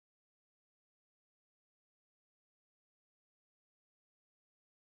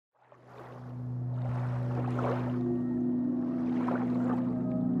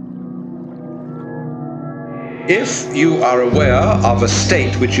If you are aware of a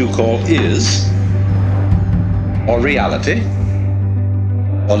state which you call is, or reality,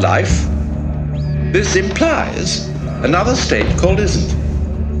 or life, this implies another state called isn't,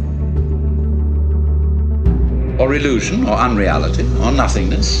 or illusion, or unreality, or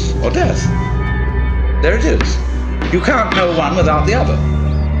nothingness, or death. There it is. You can't know one without the other.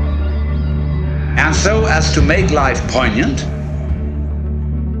 And so as to make life poignant,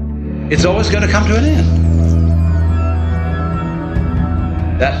 it's always going to come to an end.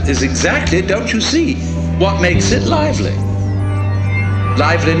 That is exactly, don't you see, what makes it lively.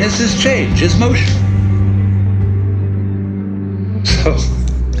 Liveliness is change, is motion. So,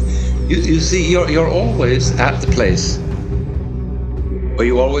 you see, you're always at the place where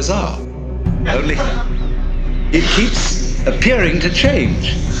you always are. Only it keeps appearing to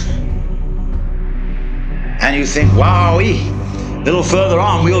change. And you think, wowee, a little further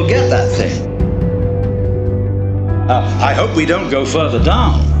on we'll get that thing. I hope we don't go further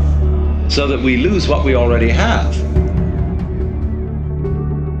down so that we lose what we already have.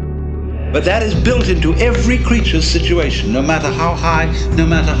 But that is built into every creature's situation, no matter how high, no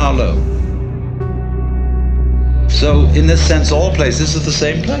matter how low. So in this sense, all places are the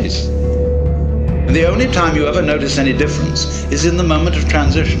same place. And the only time you ever notice any difference is in the moment of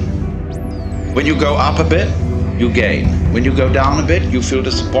transition. When you go up a bit, you gain. When you go down a bit, you feel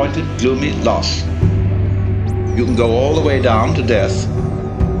disappointed, gloomy, lost. You can go all the way down to death.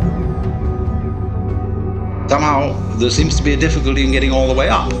 Somehow, there seems to be a difficulty in getting all the way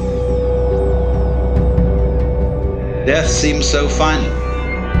up. Death seems so final.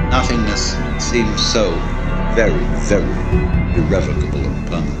 Nothingness seems so very, very irrevocable and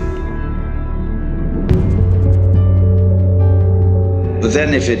permanent. But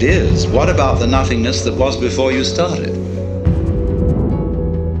then if it is, what about the nothingness that was before you started?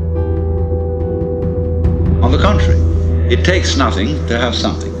 On the contrary, it takes nothing to have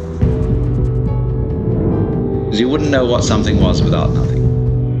something. Because you wouldn't know what something was without nothing.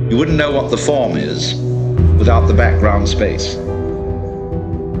 You wouldn't know what the form is without the background space.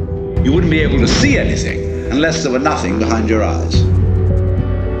 You wouldn't be able to see anything unless there were nothing behind your eyes.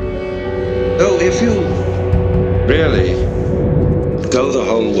 So if you really go the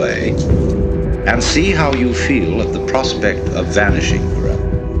whole way and see how you feel at the prospect of vanishing forever,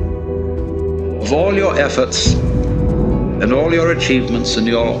 of all your efforts and all your achievements and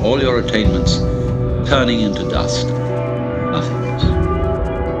all your attainments turning into dust, nothingness.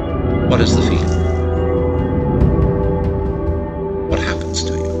 What is the feeling? What happens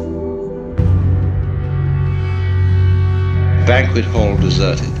to you? Banquet hall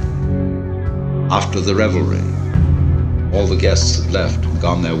deserted. After the revelry, all the guests had left and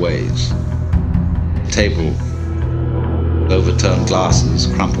gone their ways. The table, overturned glasses,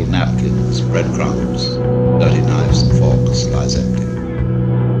 crumpled napkins, breadcrumbs, dirty knives and forks lies empty.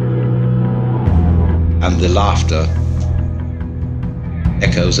 And the laughter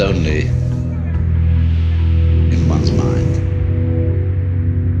echoes only in one's mind.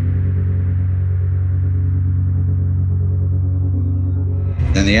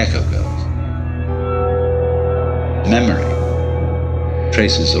 Then the echo goes. Memory.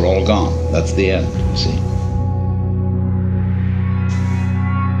 Traces are all gone. That's the end, you see.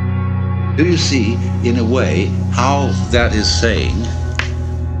 Do you see, in a way, how that is saying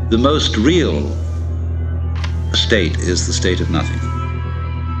the most real state is the state of nothing?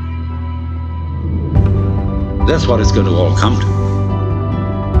 That's what it's going to all come to.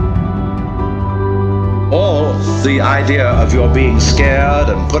 All the idea of your being scared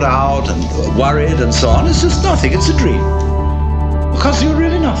and put out and worried and so on is just nothing. It's a dream. Because you're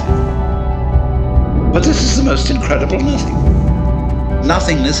really nothing. But this is the most incredible nothing.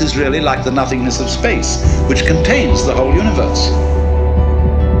 Nothingness is really like the nothingness of space, which contains the whole universe.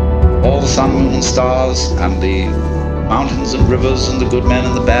 All the sun, moon, and stars, and the mountains and rivers, and the good men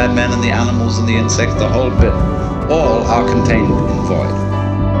and the bad men, and the animals and the insects, the whole bit, all are contained in void.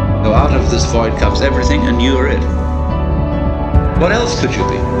 So out of this void comes everything, and you're it. What else could you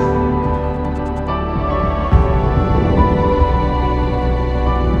be?